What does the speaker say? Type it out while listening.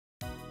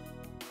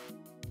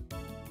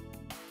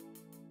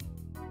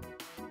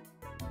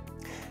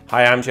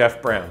Hi, I'm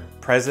Jeff Brown,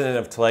 president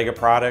of New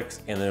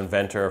Products and the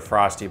inventor of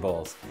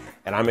FrostyBowlz,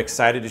 and I'm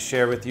excited to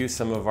share with you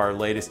some of our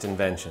latest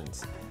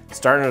inventions.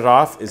 Starting it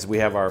off is we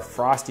have our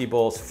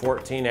FrostyBowlz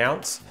 14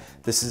 ounce.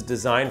 This is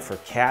designed for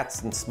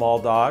cats and small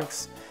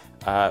dogs.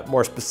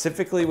 More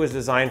specifically was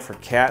designed for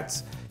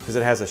cats because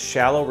it has a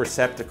shallow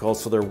receptacle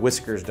so their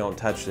whiskers don't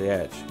touch the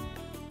edge.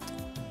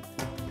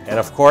 And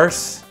of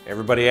course,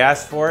 everybody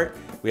asked for it.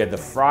 We had the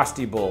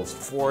FrostyBowlz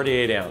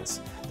 48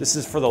 ounce. This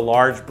is for the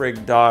large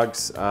breed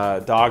dogs,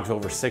 dogs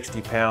over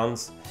 60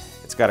 pounds.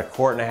 It's got 1.5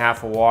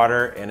 quarts of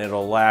water and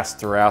it'll last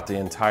throughout the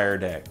entire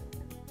day.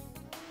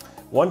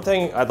 One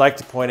thing I'd like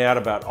to point out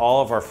about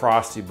all of our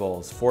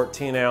FrostyBowlz,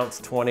 14 ounce,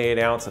 28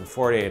 ounce, and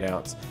 48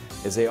 ounce,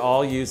 is they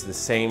all use the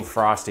same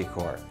frosty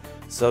core.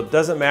 So it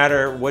doesn't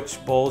matter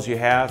which bowls you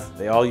have,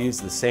 they all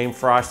use the same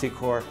frosty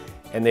core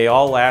and they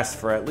all last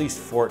for at least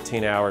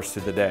 14 hours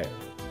through the day.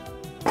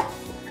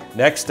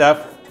 Next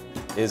up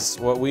is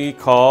what we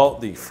call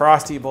the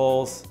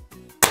FrostyBowlz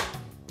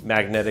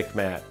magnetic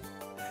mat.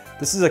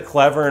 This is a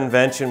clever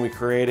invention we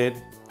created.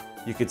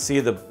 You could see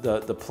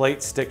the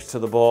plate sticks to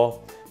the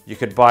bowl. You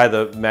could buy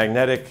the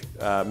magnetic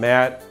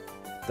mat,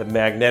 the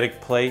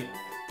magnetic plate.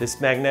 This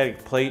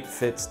magnetic plate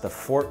fits the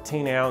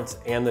 14 ounce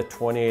and the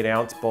 28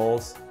 ounce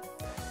bowls.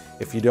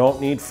 If you don't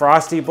need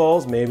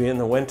FrostyBowlz, maybe in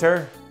the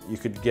winter, you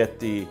could get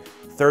the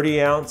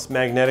 30 ounce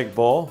magnetic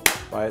bowl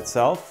by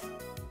itself,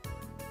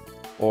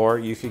 or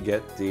you could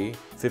get the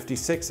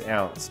 56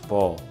 ounce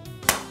bowl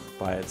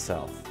by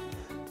itself.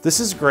 This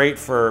is great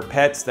for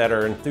pets that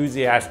are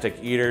enthusiastic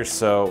eaters,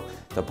 so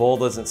the bowl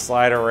doesn't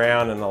slide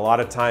around, and a lot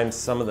of times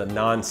some of the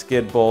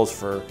non-skid bowls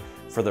for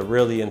the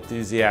really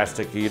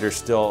enthusiastic eaters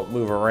still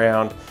move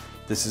around.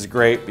 This is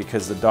great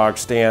because the dog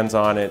stands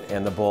on it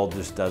and the bowl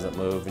just doesn't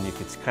move, and you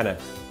can kind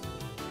of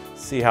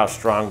see how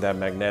strong that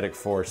magnetic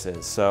force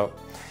is. So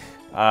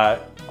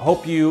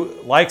hope you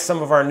like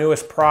some of our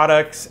newest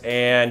products,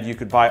 and you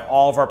could buy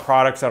all of our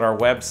products on our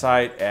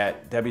website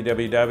at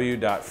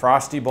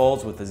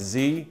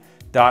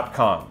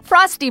www.frostybowlz.com.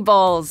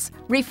 FrostyBowlz,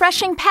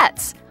 refreshing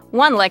pets,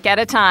 one lick at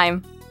a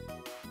time.